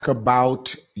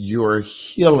about your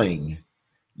healing.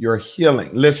 Your healing.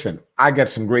 Listen, I got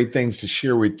some great things to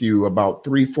share with you about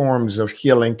three forms of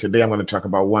healing. Today, I'm going to talk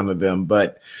about one of them,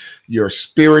 but your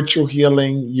spiritual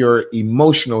healing, your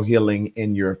emotional healing,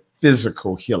 and your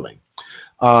physical healing.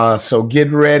 So get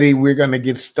ready. We're going to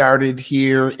get started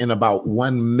here in about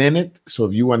 1 minute. So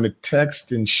if you want to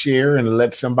text and share and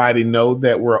let somebody know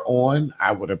that we're on,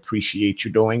 I would appreciate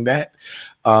you doing that.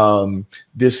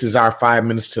 This is our 5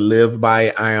 minutes to live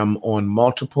by. I am on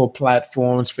multiple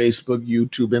platforms, Facebook,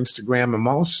 YouTube, Instagram. I'm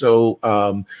also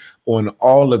on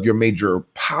all of your major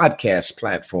podcast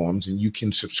platforms, and you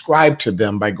can subscribe to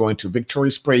them by going to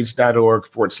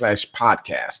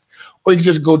victoriouspraise.org/podcast. Or you can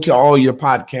just go to all your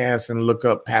podcasts and look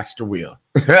up Pastor Will.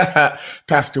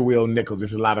 Pastor Will Nichols.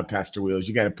 There's a lot of Pastor Wills.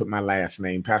 You got to put my last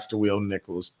name, Pastor Will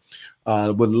Nichols.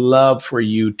 Would love for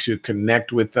you to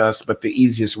connect with us, but the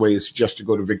easiest way is just to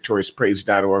go to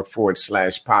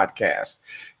victoriouspraise.org/podcast.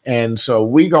 And so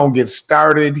we're going to get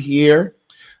started here.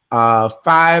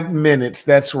 5 minutes.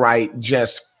 That's right.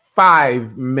 Just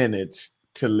 5 minutes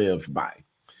to live by.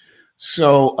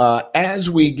 So as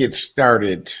we get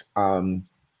started, I'm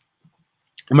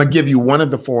going to give you one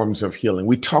of the forms of healing.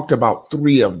 We talked about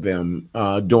three of them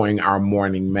during our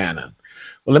morning manna.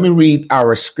 Well, let me read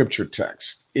our scripture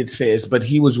text. It says, "But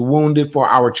he was wounded for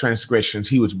our transgressions.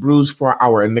 He was bruised for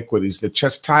our iniquities. The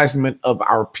chastisement of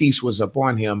our peace was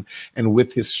upon him, and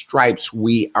with his stripes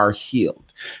we are healed."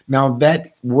 Now, that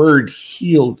word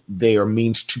healed there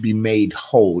means to be made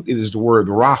whole. It is the word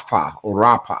Rapha or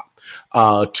Rapha.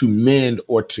 To mend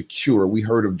or to cure. We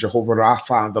heard of Jehovah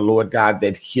Rapha, the Lord God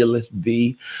that healeth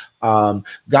thee.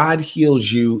 God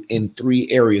heals you in three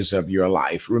areas of your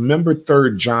life. Remember,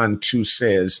 3 John 2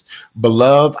 says,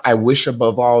 "Beloved, I wish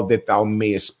above all that thou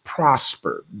mayest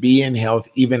prosper, be in health,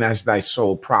 even as thy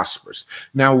soul prospers."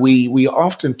 Now, we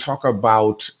often talk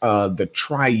about the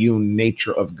triune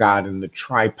nature of God and the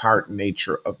tripart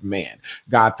nature of man.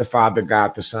 God the Father,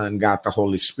 God the Son, God the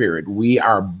Holy Spirit. We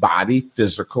are body,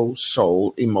 physical,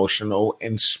 soul, emotional,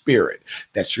 and spirit.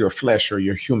 That's your flesh or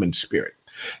your human spirit.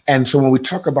 And so when we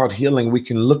talk about healing, we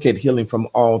can look at healing from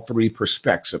all three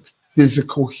perspectives.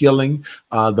 Physical healing,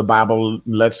 the Bible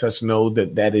lets us know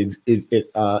that is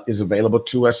available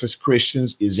to us as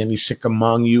Christians. Is any sick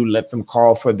among you? Let them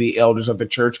call for the elders of the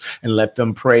church and let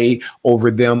them pray over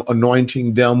them,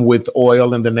 anointing them with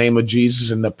oil in the name of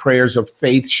Jesus, and the prayers of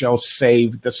faith shall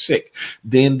save the sick.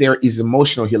 Then there is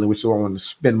emotional healing, which I want to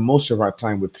spend most of our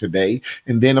time with today.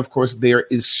 And then, of course, there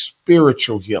is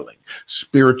spiritual healing.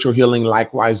 Spiritual healing,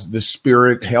 likewise, the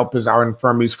Spirit helps our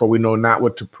infirmities, for we know not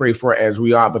what to pray for as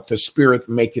we are, but the Spirit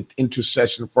maketh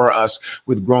intercession for us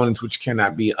with groanings which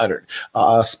cannot be uttered.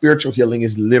 Spiritual healing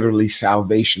is literally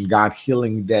salvation, God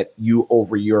healing that you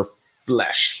over your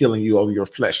flesh, healing you over your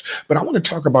flesh. But I want to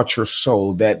talk about your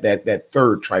soul, that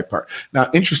third tripart. Now,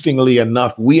 interestingly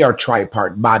enough, we are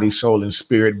tripart, body, soul, and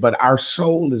spirit, but our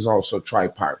soul is also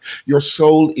tripart. Your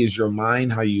soul is your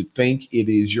mind, how you think. It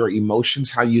is your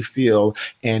emotions, how you feel,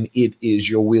 and it is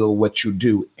your will, what you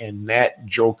do. And that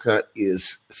joker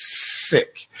is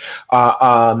sick.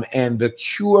 And the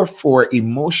cure for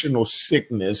emotional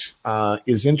sickness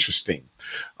is interesting.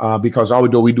 Because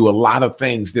although we do a lot of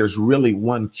things, there's really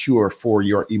one cure for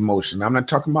your emotion. I'm not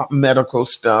talking about medical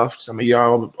stuff. Some of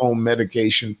y'all on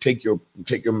medication, take your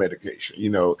medication. You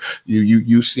know,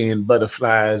 you seeing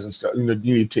butterflies and stuff. You know,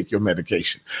 you need to take your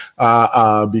medication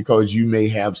because you may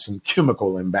have some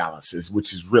chemical imbalances,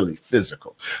 which is really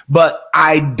physical. But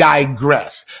I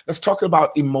digress. Let's talk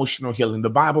about emotional healing. The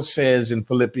Bible says in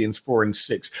Philippians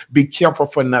 4:6, "Be careful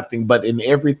for nothing, but in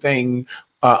everything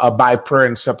by prayer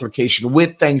and supplication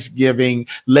with thanksgiving,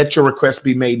 let your requests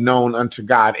be made known unto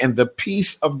God. And the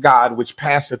peace of God, which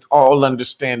passeth all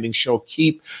understanding, shall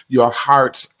keep your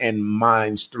hearts and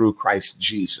minds through Christ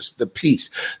Jesus." The peace,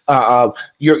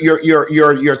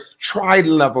 your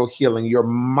tri-level healing. Your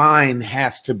mind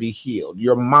has to be healed.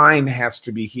 Your mind has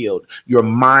to be healed. Your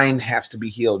mind has to be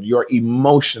healed. Your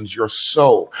emotions, your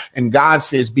soul. And God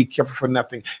says, "Be careful for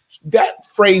nothing." That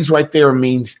phrase right there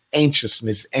means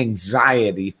anxiousness,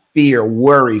 anxiety, fear,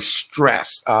 worry,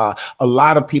 stress. A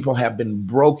lot of people have been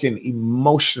broken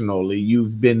emotionally.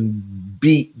 You've been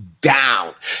beat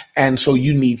down. And so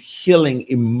you need healing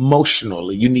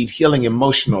emotionally. You need healing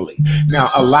emotionally. Now,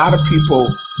 a lot of people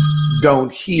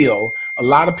don't heal. A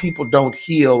lot of people don't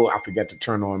heal. I forgot to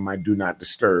turn on my do not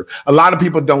disturb. A lot of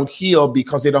people don't heal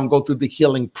because they don't go through the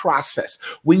healing process.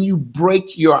 When you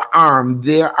break your arm,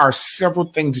 there are several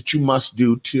things that you must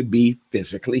do to be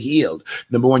physically healed.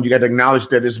 Number one, you got to acknowledge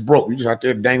that it's broke. You're just out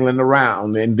there dangling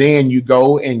around, and then you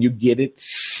go and you get it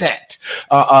set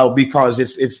because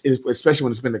it's especially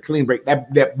when it's been a clean break.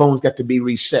 That bone bones got to be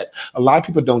reset. A lot of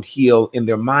people don't heal in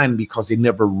their mind because they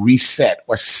never reset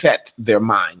or set their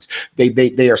minds.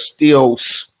 They are still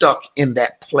stuck in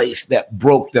that place that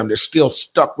broke them. They're still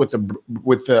stuck with the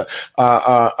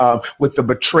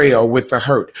betrayal, with the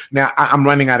hurt. Now I'm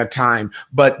running out of time,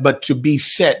 but to be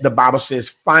set, the Bible says,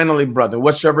 finally, brother,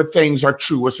 whatsoever things are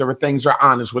true, whatsoever things are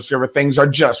honest, whatsoever things are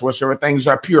just, whatsoever things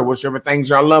are pure, whatsoever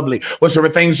things are lovely, whatsoever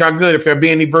things are good, if there be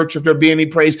any virtue, if there be any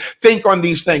praise, think on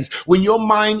these things. When your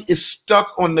mind is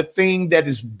stuck on the thing that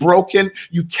is broken,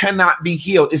 you cannot be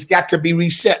healed. It's got to be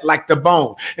reset like the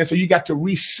bone. And so you got to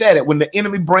reset it. When the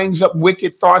enemy brings up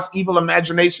wicked thoughts, evil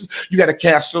imaginations, you got to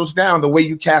cast those down. The way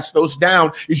you cast those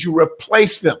down is you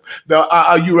replace them.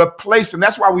 You replace them.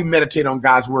 That's why we meditate on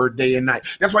God's word day and night.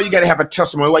 That's why you got to have a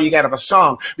testimony, why you got to have a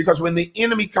song, because when the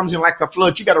enemy comes in like a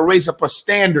flood, you got to raise up a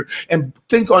standard and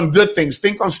think on good things.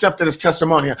 Think on stuff that is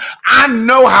testimonial. I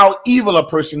know how evil a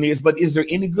person is, but is there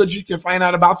any good you can find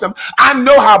out about them? I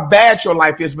know how bad your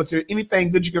life is, but is there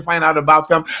anything good you can find out about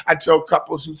them? I tell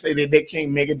couples who say that they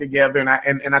can't make it together, and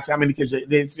I say, how many kids?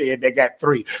 They said they got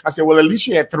 3. I said, well, at least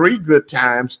you had 3 good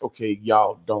times. Okay,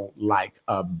 y'all don't like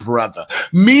a brother.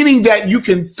 Meaning that you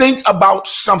can think about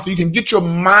something, you can get your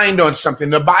mind on something.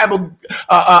 The Bible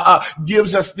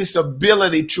gives us this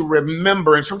ability to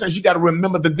remember, and sometimes you got to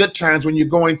remember the good times when you're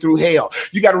going through hell.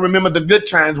 You got to remember the good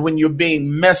times when you're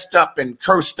being messed up and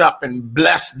cursed up and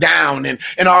blessed down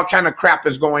and all kind of crap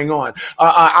is going on.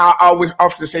 I always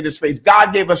often say this phrase: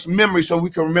 God gave us memory so we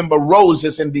can remember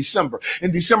roses in December.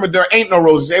 In December, there ain't no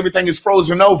roses. Everything is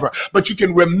frozen over, but you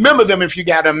can remember them if you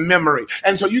got a memory.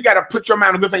 And so you got to put your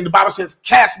mind on good thing. The Bible says,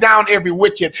 cast down every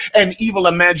wicked and evil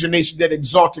imagination that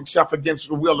exalts itself against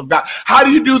the will of God. How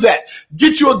do you do that?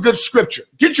 Get you a good scripture.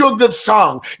 Get you a good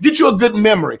song. Get you a good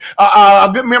memory. A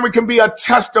good memory can be a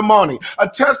testimony. A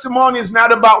testimony is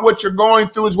not about what you're going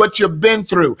through, it's what you've been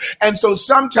through. And so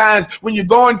sometimes when you're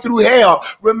going through hell,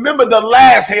 remember the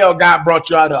last hell God brought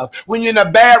you out of. When you're in a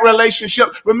bad relationship,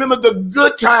 remember the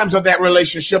good times of that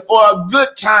relationship or a good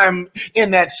time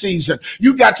in that season.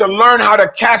 You got to learn how to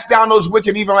cast down those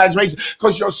wicked evil imaginations,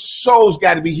 because your soul's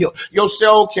got to be healed. Your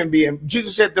soul can be. And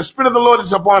Jesus said, the Spirit of the Lord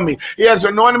is upon me. He has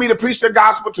anointed me to preach the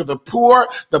gospel to the poor,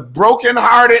 the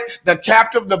brokenhearted, the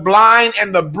captive, the blind,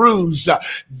 and the bruised.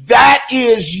 That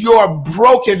is your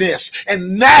brokenness,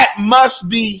 and that must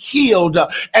be healed.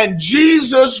 And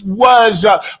Jesus was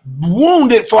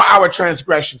wounded for our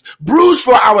transgressions, bruised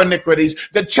for our iniquities.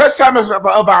 The chastisement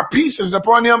of our peace is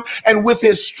upon him, and with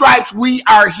his stripes we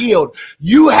are healed.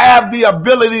 You have the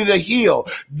ability to heal.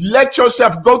 Let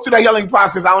yourself go through the healing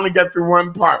process. I only got through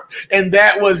one part, and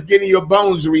that was getting your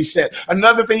bones reset.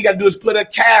 Another thing you got to do is put a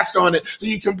cast on it so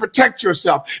you can protect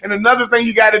yourself. And another thing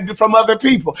you got to do from other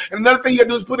people. And another thing you got to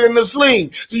do is put it in the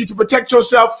sling so you can protect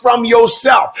yourself from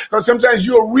yourself. Because sometimes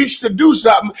you'll reach to do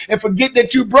something and forget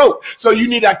that you broke. So you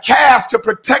need a cast to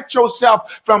protect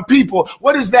yourself from people.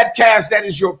 What is that cast? That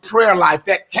is your prayer life.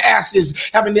 That cast is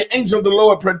having the angel of the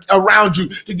Lord around you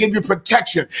to give you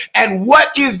protection. And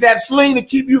what is that sling to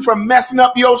keep you from messing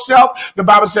up yourself? The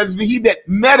Bible says, he that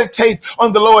meditates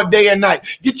on the Lord day and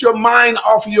night. Get your mind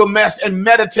off of your mess and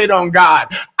meditate on God.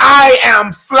 I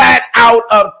am flat out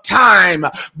of time,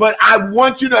 but I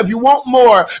want you to, if you want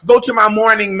more, go to my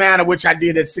morning manna, which I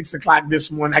did at 6 o'clock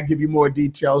this morning. I give you more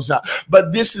details.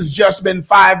 But this has just been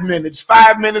 5 minutes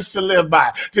to live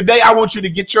by. Today, I want you to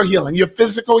get your healing, your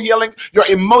physical healing, your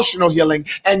emotional healing,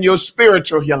 and your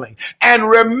spiritual healing. And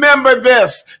remember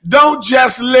this, don't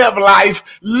just live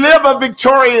life, live a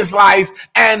victorious life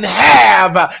and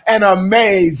have an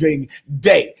amazing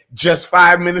day. Just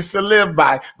 5 minutes to live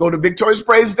by. Go to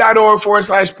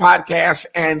victoriouspraise.org/podcast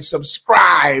and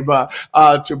subscribe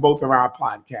to both of our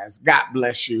podcasts. God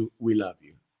bless you. We love you.